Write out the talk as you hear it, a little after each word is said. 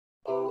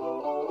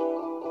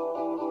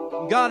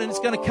God, and it's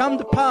going to come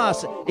to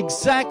pass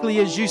exactly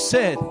as you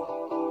said.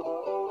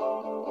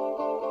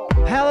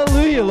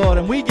 Hallelujah, Lord,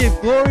 and we give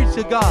glory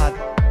to God.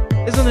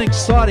 Isn't it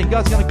exciting?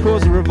 God's going to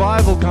cause a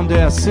revival come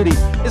to our city.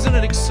 Isn't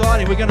it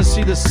exciting? We're going to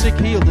see the sick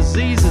healed,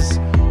 diseases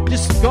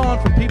just gone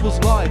from people's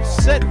lives,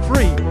 set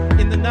free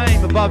in the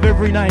name above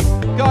every name.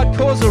 God,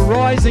 cause a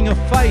rising of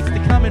faith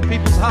to come in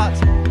people's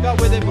hearts.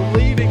 God, where they're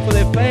believing for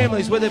their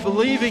families, where they're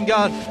believing,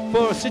 God,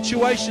 for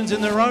situations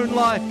in their own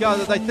life, God,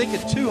 that they think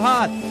are too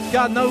hard.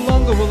 God, no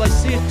longer will they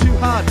see it too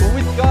hard. But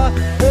with God,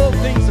 all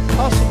things are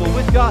possible.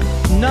 With God,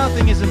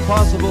 nothing is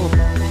impossible.